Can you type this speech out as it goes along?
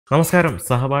നമസ്കാരം.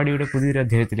 സഹപാഠിയുടെ പുതിയൊരു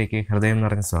അധ്യായത്തിലേക്ക് ഹൃദയം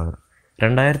നിറഞ്ഞ സ്വാഗതം.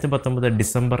 2019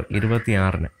 ഡിസംബർ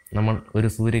 26-ന് നമ്മൾ ഒരു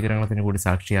സൂര്യഗ്രഹണത്തിന് കൂടി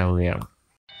സാക്ഷിയാവുകയാണ്.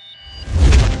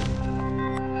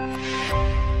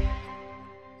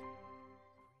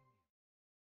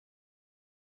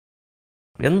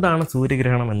 എന്താണ്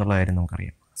സൂര്യഗ്രഹണം എന്നുള്ള കാര്യം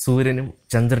നമുക്കറിയാം. സൂര്യനും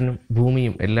ചന്ദ്രനും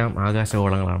ഭൂമിയും എല്ലാം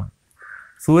ആകാശഗോളങ്ങളാണ്.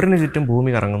 സൂര്യന് ചുറ്റും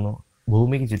ഭൂമി കറങ്ങുന്നു,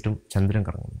 ഭൂമിക്ക് ചുറ്റും ചന്ദ്രൻ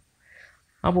കറങ്ങുന്നു.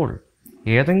 അപ്പോൾ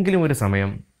ഏതെങ്കിലും ഒരു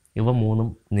സമയം ഇവ മൂന്നും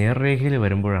നേർരേഖയിൽ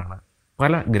വരുമ്പോഴാണ്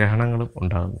പല ഗ്രഹണങ്ങളും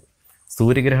ഉണ്ടാകുന്നത്.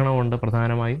 സൂര്യഗ്രഹണമുണ്ട്,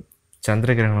 പ്രധാനമായും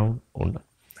ചന്ദ്രഗ്രഹണവും ഉണ്ട്.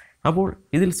 അപ്പോൾ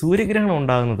ഇതിൽ സൂര്യഗ്രഹണം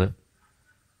ഉണ്ടാകുന്നത്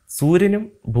സൂര്യനും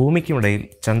ഭൂമിക്കുമിടയിൽ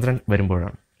ചന്ദ്രൻ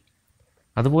വരുമ്പോഴാണ്.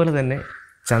 അതുപോലെ തന്നെ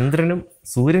ചന്ദ്രനും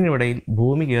സൂര്യനുമിടയിൽ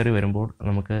ഭൂമി കയറി വരുമ്പോൾ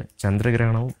നമുക്ക്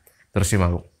ചന്ദ്രഗ്രഹണവും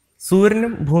ദൃശ്യമാകും.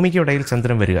 സൂര്യനും ഭൂമിക്കുമിടയിൽ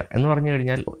ചന്ദ്രൻ വരിക എന്ന് പറഞ്ഞു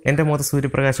കഴിഞ്ഞാൽ എൻ്റെ മുഖത്ത്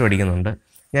സൂര്യപ്രകാശം അടിക്കുന്നുണ്ട്,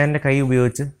 ഞാൻ എൻ്റെ കൈ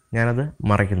ഉപയോഗിച്ച് ഞാനത്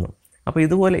മറയ്ക്കുന്നു. അപ്പോൾ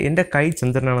ഇതുപോലെ എൻ്റെ കൈ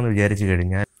ചന്ദ്രനാണെന്ന് വിചാരിച്ചു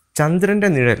കഴിഞ്ഞാൽ ചന്ദ്രൻ്റെ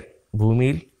നിഴൽ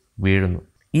ഭൂമിയിൽ വീഴുന്നു.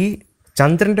 ഈ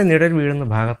ചന്ദ്രൻ്റെ നിഴൽ വീഴുന്ന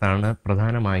ഭാഗത്താണ്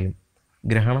പ്രധാനമായും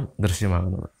ഗ്രഹണം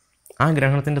ദൃശ്യമാകുന്നത്. ആ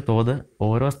ഗ്രഹണത്തിൻ്റെ തോത്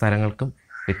ഓരോ സ്ഥലങ്ങൾക്കും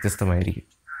വ്യത്യസ്തമായിരിക്കും.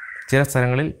 ചില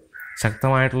സ്ഥലങ്ങളിൽ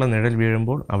ശക്തമായിട്ടുള്ള നിഴൽ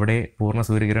വീഴുമ്പോൾ അവിടെ പൂർണ്ണ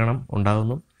സൂര്യഗ്രഹണം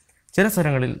ഉണ്ടാകുന്നു. ചില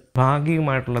സ്ഥലങ്ങളിൽ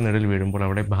ഭാഗികമായിട്ടുള്ള നിഴൽ വീഴുമ്പോൾ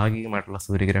അവിടെ ഭാഗികമായിട്ടുള്ള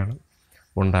സൂര്യഗ്രഹണം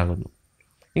ഉണ്ടാകുന്നു.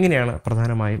 ഇങ്ങനെയാണ്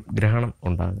പ്രധാനമായും ഗ്രഹണം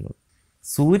ഉണ്ടാകുന്നത്.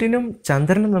 സൂര്യനും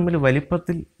ചന്ദ്രനും തമ്മിൽ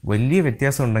വലിപ്പത്തിൽ വലിയ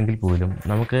വ്യത്യാസം ഉണ്ടെങ്കിൽ പോലും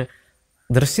നമുക്ക്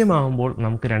ദൃശ്യമാകുമ്പോൾ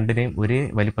നമുക്ക് രണ്ടിനെയും ഒരേ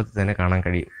വലിപ്പത്തിൽ തന്നെ കാണാൻ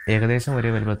കഴിയും. ഏകദേശം ഒരേ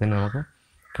വലിപ്പത്തിൽ നമുക്ക്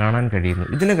കാണാൻ കഴിയുന്നു.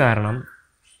 ഇതിന് കാരണം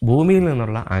ഭൂമിയിൽ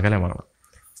നിന്നുള്ള അകലമാണ്.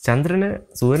 ചന്ദ്രന്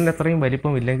സൂര്യന് അത്രയും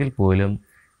വലിപ്പമില്ലെങ്കിൽ പോലും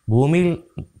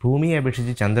ഭൂമിയെ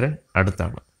അപേക്ഷിച്ച് ചന്ദ്രൻ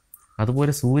അടുത്താണ്.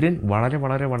 അതുപോലെ സൂര്യൻ വളരെ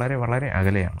വളരെ വളരെ വളരെ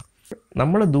അകലെയാണ്.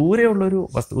 നമ്മൾ ദൂരെയുള്ളൊരു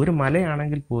ഒരു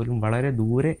മലയാണെങ്കിൽ പോലും വളരെ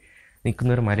ദൂരെ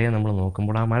നിൽക്കുന്നൊരു മലയെ നമ്മൾ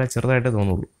നോക്കുമ്പോൾ ആ മല ചെറുതായിട്ടേ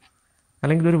തോന്നുള്ളൂ.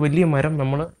 അല്ലെങ്കിൽ ഒരു വലിയ മരം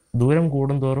നമ്മൾ ദൂരം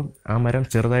കൂടുന്തോറും ആ മരം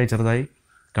ചെറുതായി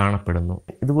കാണപ്പെടുന്നു.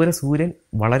 ഇതുപോലെ സൂര്യൻ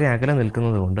വളരെ അകലെ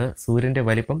നിൽക്കുന്നത് കൊണ്ട് സൂര്യൻ്റെ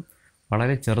വലിപ്പം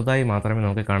വളരെ ചെറുതായി മാത്രമേ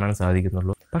നമുക്ക് കാണാൻ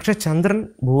സാധിക്കുന്നുള്ളൂ. പക്ഷേ ചന്ദ്രൻ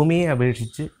ഭൂമിയെ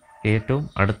അപേക്ഷിച്ച് ഏറ്റവും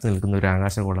അടുത്ത് നിൽക്കുന്ന ഒരു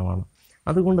ആകാശഗോളമാണ്.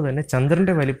 അതുകൊണ്ട് തന്നെ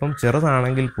ചന്ദ്രൻ്റെ വലിപ്പം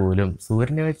ചെറുതാണെങ്കിൽ പോലും,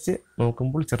 സൂര്യനെ വെച്ച്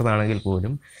നോക്കുമ്പോൾ ചെറുതാണെങ്കിൽ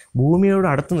പോലും, ഭൂമിയോട്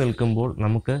അടുത്ത് നിൽക്കുമ്പോൾ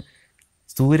നമുക്ക്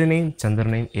സൂര്യനെയും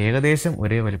ചന്ദ്രനെയും ഏകദേശം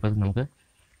ഒരേ വലിപ്പത്തിൽ നമുക്ക്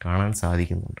കാണാൻ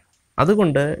സാധിക്കുന്നുണ്ട്.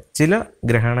 അതുകൊണ്ട് ചില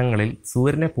ഗ്രഹണങ്ങളിൽ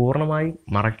സൂര്യനെ പൂർണ്ണമായി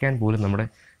മറയ്ക്കാൻ പോലും നമ്മുടെ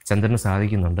ചന്ദ്രന്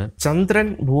സാധിക്കുന്നുണ്ട്. ചന്ദ്രൻ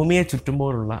ഭൂമിയെ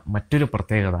ചുറ്റുമ്പോഴുള്ള മറ്റൊരു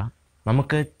പ്രത്യേകത,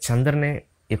 നമുക്ക് ചന്ദ്രനെ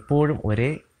എപ്പോഴും ഒരേ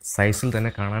സൈസിൽ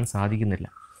തന്നെ കാണാൻ സാധിക്കുന്നില്ല.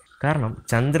 കാരണം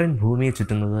ചന്ദ്രൻ ഭൂമിയെ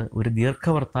ചുറ്റുന്നത് ഒരു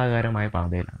ദീർഘവൃത്താകാരമായ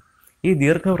പാതയിലാണ്. ഈ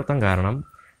ദീർഘവൃത്തം കാരണം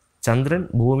ചന്ദ്രൻ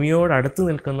ഭൂമിയോടടുത്ത്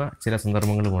നിൽക്കുന്ന ചില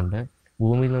സന്ദർഭങ്ങളുമുണ്ട്,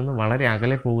 ഭൂമിയിൽ നിന്ന് വളരെ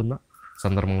അകലെ പോകുന്ന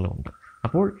സന്ദർഭങ്ങളുമുണ്ട്.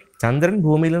 അപ്പോൾ ചന്ദ്രൻ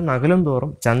ഭൂമിയിൽ നിന്ന് അകലും തോറും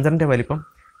ചന്ദ്രൻ്റെ വലിപ്പം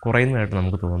കുറയുന്നതായിട്ട്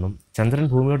നമുക്ക് തോന്നും. ചന്ദ്രൻ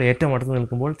ഭൂമിയോട് ഏറ്റവും അടുത്ത്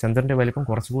നിൽക്കുമ്പോൾ ചന്ദ്രൻ്റെ വലിപ്പം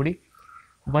കുറച്ചുകൂടി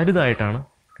വലുതായിട്ടാണ്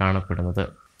കാണപ്പെടുന്നത്.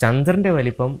 ചന്ദ്രൻ്റെ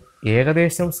വലിപ്പം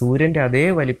ഏകദേശം സൂര്യൻ്റെ അതേ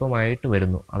വലിപ്പമായിട്ട്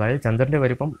വരുന്നു. അതായത് ചന്ദ്രൻ്റെ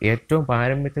വലിപ്പം ഏറ്റവും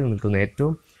പാരമ്യത്തിൽ നിൽക്കുന്ന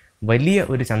ഏറ്റവും വലിയ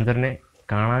ഒരു ചന്ദ്രനെ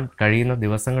കാണാൻ കഴിയുന്ന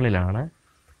ദിവസങ്ങളിലാണ്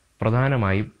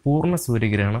പ്രധാനമായും പൂർണ്ണ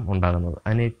സൂര്യഗ്രഹണം ഉണ്ടാകുന്നത്.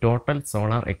 അതിനെ ടോട്ടൽ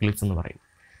സോളാർ എക്ലിപ്സ് എന്ന് പറയും.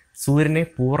 സൂര്യനെ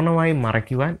പൂർണ്ണമായും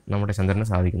മറയ്ക്കുവാൻ നമ്മുടെ ചന്ദ്രന്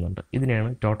സാധിക്കുന്നുണ്ട്. ഇതിനെയാണ്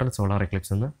ടോട്ടൽ സോളാർ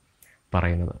എക്ലിപ്സ് എന്ന്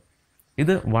പറയുന്നത്.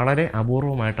 ഇത് വളരെ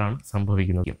അപൂർവമായിട്ടാണ്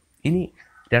സംഭവിക്കുന്നത്. ഇനി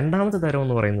രണ്ടാമത്തെ തരം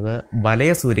എന്ന് പറയുന്നത്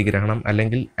വലയ സൂര്യഗ്രഹണം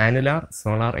അല്ലെങ്കിൽ ആനുലാർ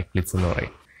സോളാർ എക്ലിപ്സ് എന്ന്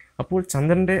പറയും. അപ്പോൾ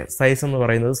ചന്ദ്രൻ്റെ സൈസ് എന്ന്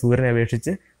പറയുന്നത് സൂര്യനെ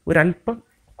അപേക്ഷിച്ച് ഒരല്പം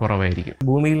കുറവായിരിക്കും.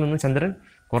 ഭൂമിയിൽ നിന്ന് ചന്ദ്രൻ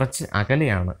കുറച്ച്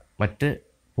അകലെയാണ്. മറ്റ്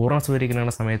പൂർണ്ണ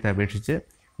സൂര്യഗ്രഹണ സമയത്തെ അപേക്ഷിച്ച്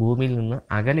ഭൂമിയിൽ നിന്ന്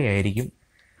അകലെയായിരിക്കും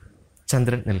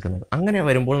ചന്ദ്രൻ നിൽക്കുന്നത്. അങ്ങനെ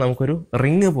വരുമ്പോൾ നമുക്കൊരു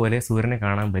റിങ് പോലെ സൂര്യനെ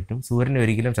കാണാൻ പറ്റും. സൂര്യനെ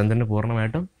ഒരിക്കലും ചന്ദ്രന്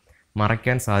പൂർണ്ണമായിട്ടും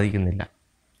മറയ്ക്കാൻ സാധിക്കുന്നില്ല.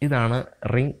 ഇതാണ്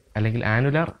റിങ് അല്ലെങ്കിൽ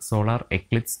ആനുലാർ സോളാർ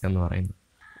എക്ലിപ്സ് എന്ന് പറയുന്നത്.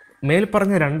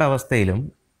 മേൽപ്പറഞ്ഞ രണ്ടവസ്ഥയിലും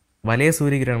വലയ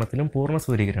സൂര്യഗ്രഹണത്തിലും പൂർണ്ണ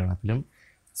സൂര്യഗ്രഹണത്തിലും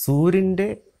സൂര്യൻ്റെ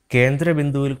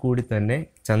കേന്ദ്രബിന്ദുവിൽ കൂടി തന്നെ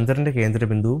ചന്ദ്രൻ്റെ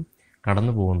കേന്ദ്രബിന്ദുവും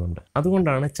കടന്നു പോകുന്നുണ്ട്.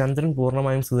 അതുകൊണ്ടാണ് ചന്ദ്രൻ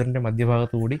പൂർണ്ണമായും സൂര്യൻ്റെ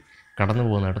മധ്യഭാഗത്തു കൂടി കടന്നു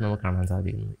പോകുന്നതായിട്ട് നമുക്ക് കാണാൻ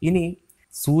സാധിക്കുന്നത്. ഇനി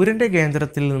സൂര്യൻ്റെ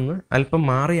കേന്ദ്രത്തിൽ നിന്ന് അല്പം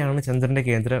മാറിയാണ് ചന്ദ്രൻ്റെ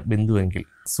കേന്ദ്ര ബിന്ദുവെങ്കിൽ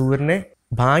സൂര്യനെ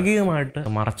ഭാഗികമായിട്ട്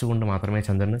മറച്ചുകൊണ്ട് മാത്രമേ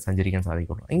ചന്ദ്രന് സഞ്ചരിക്കാൻ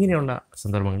സാധിക്കുള്ളൂ. ഇങ്ങനെയുള്ള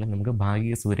സന്ദർഭങ്ങളിൽ നമുക്ക്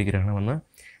ഭാഗിക സൂര്യഗ്രഹണം എന്ന്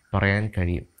പറയാൻ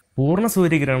കഴിയും. പൂർണ്ണ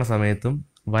സൂര്യഗ്രഹണ സമയത്തും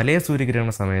വലയ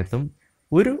സൂര്യഗ്രഹണ സമയത്തും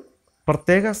ഒരു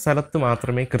പ്രത്യേക സ്ഥലത്ത്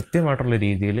മാത്രമേ കൃത്യമായിട്ടുള്ള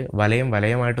രീതിയിൽ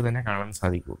വലയമായിട്ട് തന്നെ കാണാൻ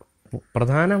സാധിക്കുകയുള്ളൂ.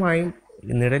 പ്രധാനമായും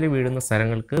നിഴൽ വീഴുന്ന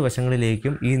സ്ഥലങ്ങൾക്ക്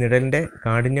വശങ്ങളിലേക്കും ഈ നിഴലിൻ്റെ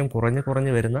കാഠിന്യം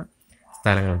കുറഞ്ഞു വരുന്ന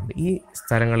സ്ഥലങ്ങളുണ്ട്. ഈ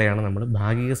സ്ഥലങ്ങളെയാണ് നമ്മൾ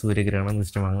ഭാഗിക സൂര്യഗ്രഹണം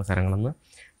ദൃശ്യമാകുന്ന സ്ഥലങ്ങളെന്ന്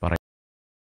പറയുന്നത്.